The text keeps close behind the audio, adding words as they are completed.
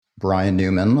Brian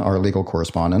Newman, our legal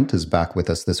correspondent, is back with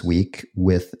us this week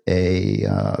with a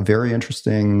very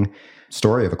interesting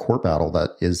story of a court battle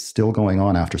that is still going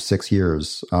on after 6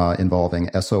 years involving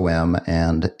SOM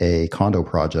and a condo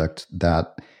project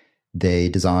that they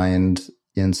designed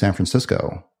in San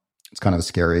Francisco. It's kind of a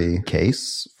scary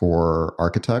case for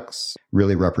architects,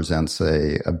 really represents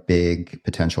a big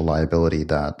potential liability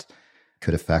that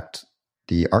could affect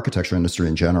the architecture industry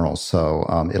in general. So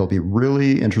it'll be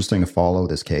really interesting to follow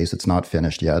this case. It's not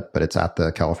finished yet, but it's at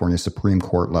the California Supreme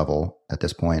Court level at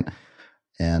this point.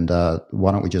 And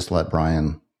why don't we just let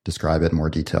Brian describe it in more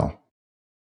detail?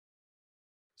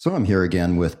 So I'm here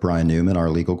again with Brian Newman, our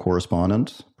legal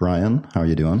correspondent. Brian, how are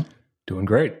you doing? Doing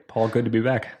great. Paul, good to be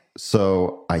back.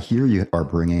 So I hear you are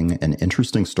bringing an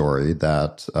interesting story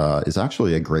that is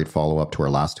actually a great follow-up to our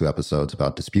last two episodes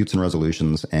about disputes and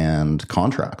resolutions and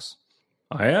contracts.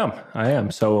 I am.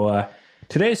 So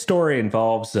today's story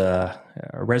involves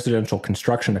residential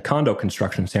construction, a condo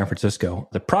construction in San Francisco.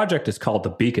 The project is called The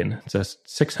Beacon. It's a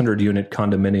 600-unit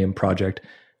condominium project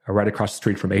right across the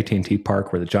street from AT&T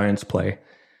Park where the Giants play.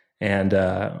 And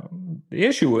the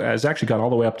issue has actually gone all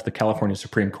the way up to the California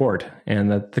Supreme Court. And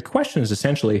the question is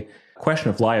essentially a question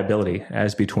of liability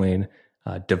as between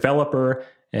a developer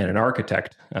and an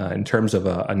architect in terms of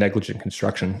a negligent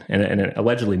construction and an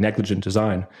allegedly negligent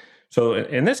design. So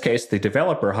in this case, the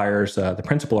developer hires the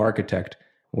principal architect,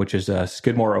 which is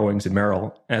Skidmore, Owings &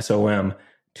 Merrill, SOM,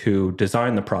 to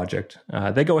design the project.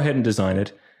 They go ahead and design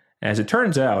it. As it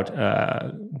turns out,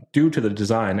 due to the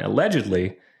design,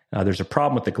 allegedly, there's a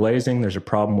problem with the glazing, there's a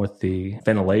problem with the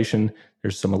ventilation,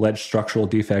 there's some alleged structural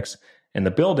defects, and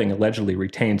the building allegedly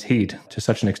retains heat to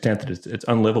such an extent that it's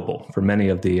unlivable for many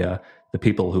of the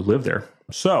people who live there.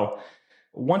 So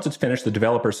once it's finished, the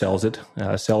developer sells it,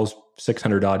 sells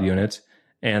 600 odd units,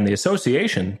 and the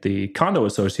association, the condo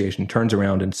association, turns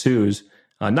around and sues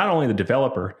not only the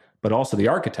developer, but also the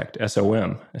architect,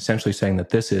 SOM, essentially saying that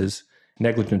this is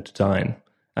negligent design.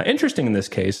 Interesting in this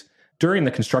case, during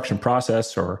the construction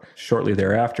process or shortly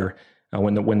thereafter,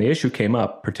 when the issue came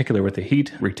up, particularly with the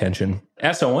heat retention,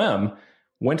 SOM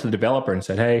went to the developer and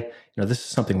said, hey, this is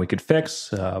something we could fix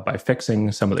by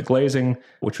fixing some of the glazing,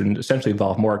 which would essentially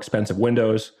involve more expensive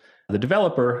windows. The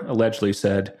developer allegedly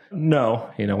said, no,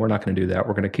 we're not going to do that.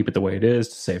 We're going to keep it the way it is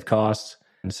to save costs.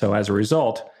 And so as a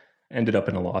result, ended up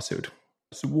in a lawsuit.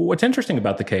 So what's interesting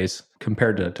about the case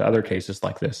compared to other cases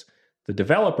like this, the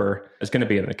developer is going to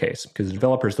be in the case because the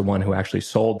developer is the one who actually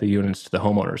sold the units to the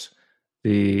homeowners.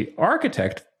 The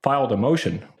architect filed a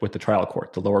motion with the trial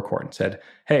court, the lower court, and said,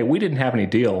 hey, we didn't have any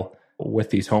deal with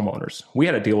these homeowners. We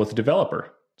had a deal with the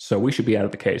developer, so we should be out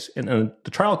of the case. And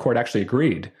the trial court actually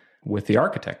agreed with the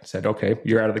architect and said, okay,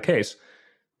 you're out of the case.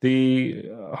 The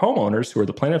homeowners, who are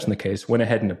the plaintiffs in the case, went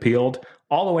ahead and appealed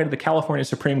all the way to the California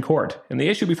Supreme Court. And the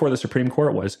issue before the Supreme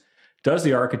Court was, does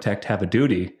the architect have a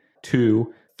duty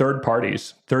to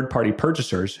third-party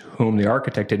purchasers whom the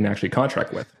architect didn't actually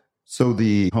contract with? So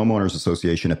the Homeowners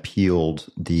Association appealed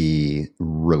the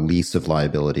release of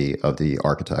liability of the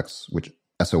architects, which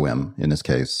SOM in this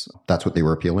case, that's what they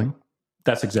were appealing?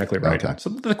 That's exactly right. Okay. So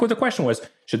the question was,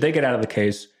 should they get out of the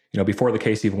case, before the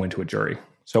case even went to a jury?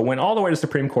 So it went all the way to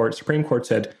Supreme Court. Supreme Court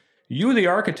said, you, the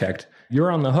architect,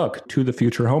 you're on the hook to the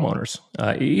future homeowners,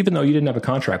 even though you didn't have a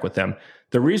contract with them.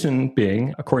 The reason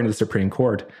being, according to the Supreme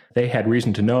Court, they had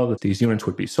reason to know that these units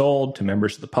would be sold to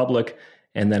members of the public,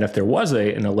 and then if there was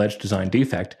an alleged design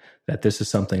defect, that this is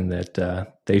something that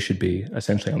they should be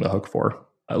essentially on the hook for.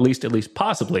 At least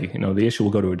possibly, the issue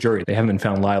will go to a jury. They haven't been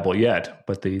found liable yet,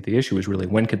 but the issue is really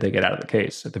when could they get out of the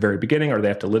case? At the very beginning, or do they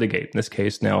have to litigate, in this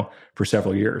case now, for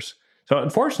several years? So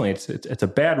unfortunately, it's a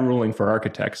bad ruling for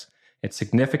architects. It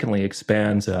significantly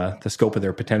expands the scope of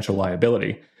their potential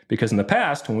liability, because in the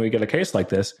past, when we get a case like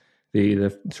this, the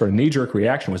sort of knee-jerk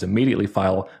reaction was immediately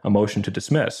file a motion to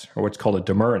dismiss, or what's called a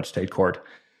demur in state court.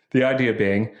 The idea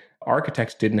being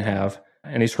architects didn't have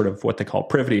any sort of what they call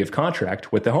privity of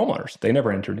contract with the homeowners. They never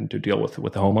entered into a deal with the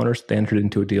homeowners. They entered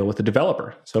into a deal with the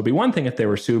developer. So it'd be one thing if they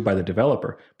were sued by the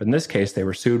developer, but in this case, they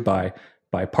were sued by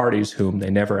parties whom they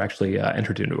never actually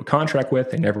entered into a contract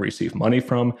with, they never received money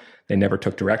from, they never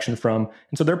took direction from.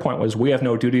 And so their point was, we have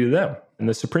no duty to them. And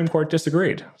the Supreme Court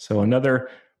disagreed. So another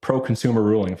pro-consumer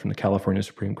ruling from the California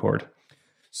Supreme Court.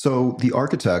 So the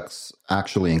architects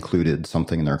actually included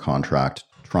something in their contract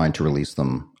trying to release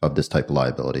them of this type of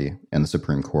liability, and the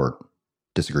Supreme Court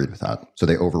disagreed with that. So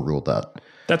they overruled that.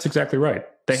 That's exactly right.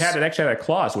 They actually had a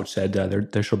clause which said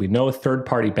there shall be no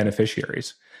third-party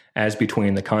beneficiaries. as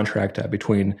between the contract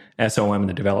between SOM and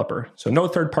the developer. So no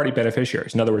third-party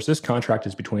beneficiaries. In other words, this contract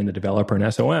is between the developer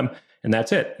and SOM, and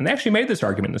that's it. And they actually made this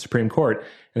argument in the Supreme Court,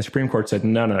 and the Supreme Court said,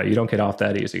 no, you don't get off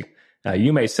that easy.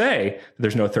 You may say that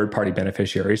there's no third-party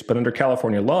beneficiaries, but under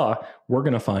California law, we're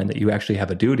going to find that you actually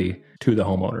have a duty to the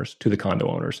homeowners, to the condo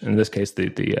owners, and in this case,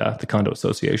 the condo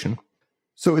association.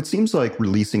 So it seems like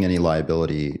releasing any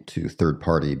liability to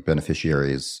third-party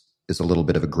beneficiaries is a little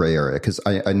bit of a gray area, because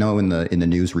I know in the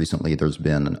news recently there's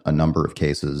been a number of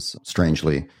cases,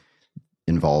 strangely,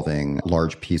 involving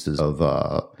large pieces of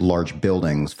large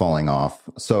buildings falling off.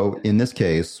 So in this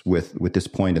case, with this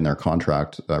point in their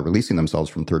contract, releasing themselves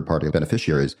from third-party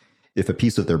beneficiaries, if a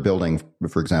piece of their building,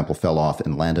 for example, fell off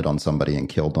and landed on somebody and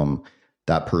killed them,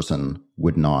 that person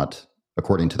would not,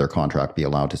 according to their contract, be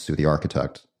allowed to sue the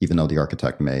architect, even though the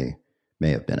architect may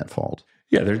have been at fault.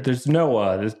 Yeah, there's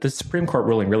no. The Supreme Court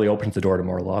ruling really opens the door to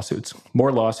more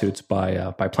lawsuits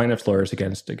by plaintiffs' lawyers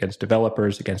against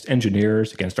developers, against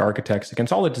engineers, against architects,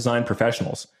 against all the design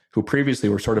professionals who previously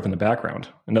were sort of in the background.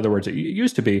 In other words, it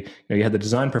used to be you had the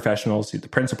design professionals, the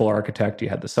principal architect, you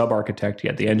had the sub architect, you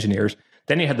had the engineers,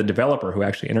 then you had the developer who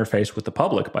actually interfaced with the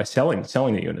public by selling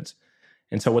the units.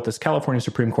 And so what this California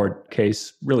Supreme Court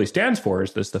case really stands for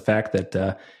is the fact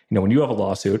that, when you have a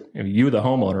lawsuit, you, the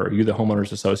homeowner, or you, the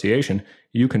homeowners association,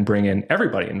 you can bring in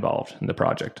everybody involved in the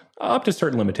project up to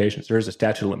certain limitations. There is a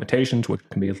statute of limitations, which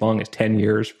can be as long as 10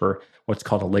 years for what's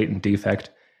called a latent defect.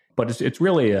 But it's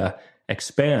really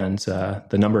expands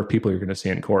the number of people you're going to see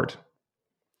in court.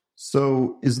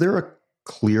 So is there a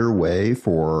clear way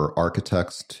for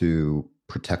architects to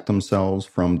protect themselves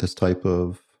from this type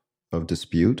of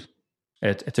dispute?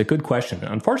 It's a good question.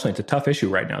 Unfortunately, it's a tough issue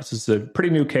right now. This is a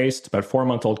pretty new case. It's about a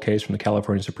 4-month-old case from the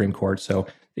California Supreme Court. So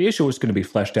the issue is going to be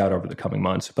fleshed out over the coming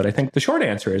months. But I think the short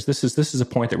answer is this is a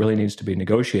point that really needs to be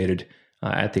negotiated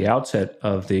at the outset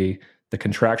of the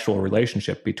contractual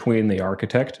relationship between the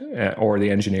architect or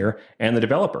the engineer and the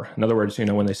developer. In other words,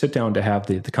 when they sit down to have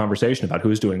the conversation about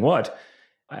who's doing what,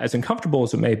 as uncomfortable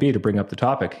as it may be to bring up the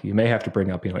topic, you may have to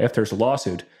bring up, if there's a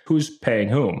lawsuit, who's paying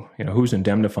whom, who's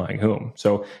indemnifying whom.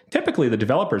 So typically the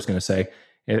developer is going to say,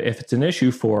 if it's an issue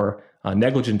for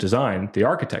negligent design, the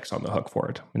architect's on the hook for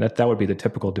it. And that would be the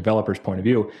typical developer's point of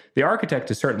view. The architect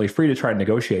is certainly free to try to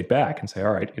negotiate back and say,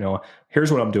 all right,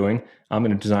 here's what I'm doing. I'm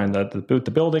going to design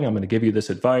the building. I'm going to give you this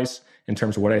advice in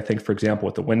terms of what I think, for example,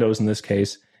 with the windows in this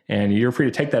case. And you're free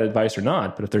to take that advice or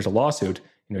not. But if there's a lawsuit,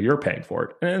 you're paying for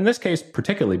it. And in this case,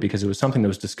 particularly because it was something that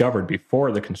was discovered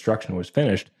before the construction was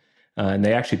finished, and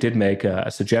they actually did make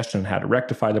a suggestion on how to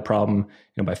rectify the problem,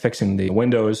 by fixing the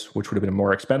windows, which would have been a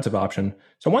more expensive option.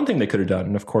 So one thing they could have done,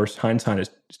 and of course, hindsight is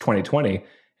 2020,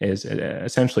 is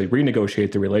essentially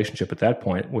renegotiate the relationship at that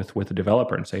point with the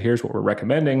developer and say, here's what we're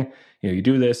recommending. You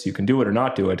do this, you can do it or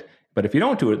not do it. But if you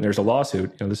don't do it and there's a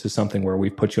lawsuit, this is something where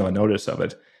we've put you on notice of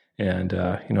it. And,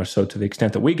 so to the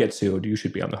extent that we get sued, you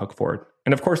should be on the hook for it.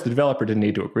 And of course, the developer didn't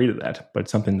need to agree to that, but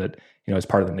it's something that, is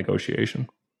part of the negotiation.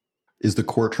 Is the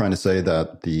court trying to say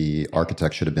that the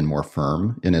architect should have been more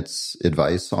firm in its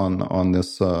advice on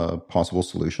this possible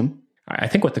solution? I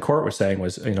think what the court was saying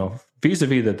was,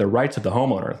 vis-a-vis the rights of the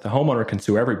homeowner can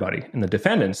sue everybody. And the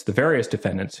defendants, the various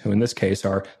defendants, who in this case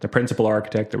are the principal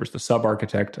architect, there was the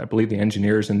sub-architect, I believe the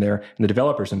engineers in there, and the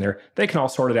developers in there, they can all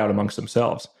sort it out amongst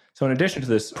themselves. So in addition to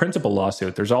this principal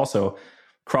lawsuit, there's also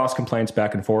cross complaints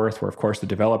back and forth where, of course, the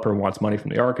developer wants money from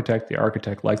the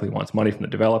architect likely wants money from the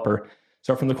developer.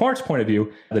 So from the court's point of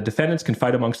view, the defendants can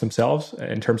fight amongst themselves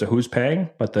in terms of who's paying,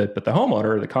 but the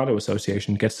homeowner, the condo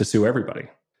association, gets to sue everybody.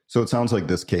 So it sounds like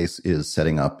this case is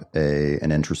setting up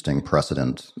an interesting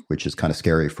precedent, which is kind of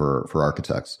scary for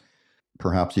architects.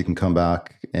 Perhaps you can come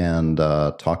back and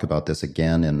talk about this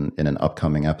again in an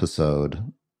upcoming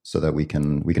episode, so that we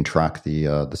can track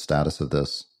the status of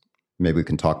this. Maybe we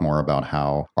can talk more about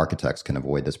how architects can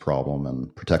avoid this problem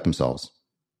and protect themselves.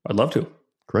 I'd love to.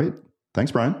 Great.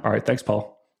 Thanks, Brian. All right. Thanks,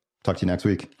 Paul. Talk to you next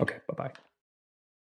week. Okay. Bye-bye.